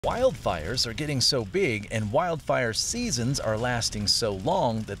Wildfires are getting so big and wildfire seasons are lasting so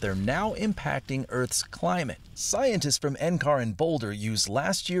long that they're now impacting Earth's climate. Scientists from NCAR in Boulder used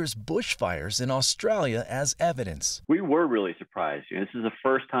last year's bushfires in Australia as evidence. We were really surprised. This is the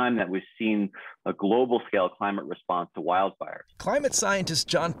first time that we've seen a global scale climate response to wildfires. Climate scientist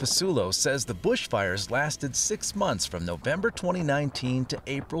John Pasulo says the bushfires lasted 6 months from November 2019 to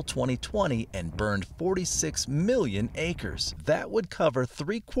April 2020 and burned 46 million acres. That would cover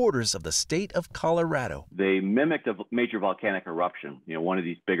 3/4 of the state of Colorado. They mimicked a major volcanic eruption, one of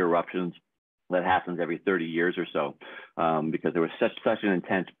these big eruptions that happens every 30 years or so, because there was such an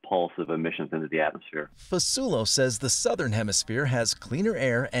intense pulse of emissions into the atmosphere. Fasulo says the southern hemisphere has cleaner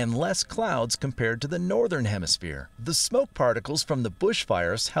air and less clouds compared to the northern hemisphere. The smoke particles from the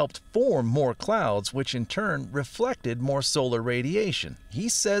bushfires helped form more clouds, which in turn reflected more solar radiation. He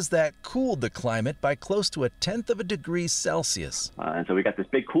says that cooled the climate by close to 1/10 of a degree Celsius. And so we got this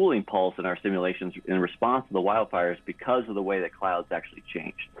big cooling pulse in our simulations in response to the wildfires because of the way that clouds actually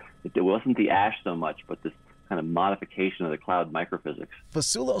changed. It wasn't the ash so much, but this kind of modification of the cloud microphysics.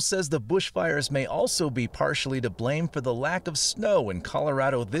 Fasulo says the bushfires may also be partially to blame for the lack of snow in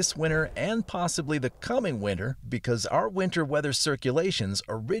Colorado this winter and possibly the coming winter, because our winter weather circulations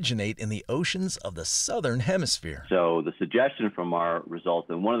originate in the oceans of the southern hemisphere. So the suggestion from our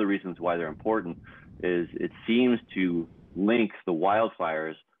results, and one of the reasons why they're important, is it seems to link the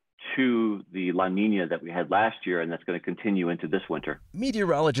wildfires to the La Nina that we had last year, and that's going to continue into this winter.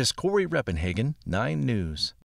 Meteorologist Corey Reppenhagen, 9 News.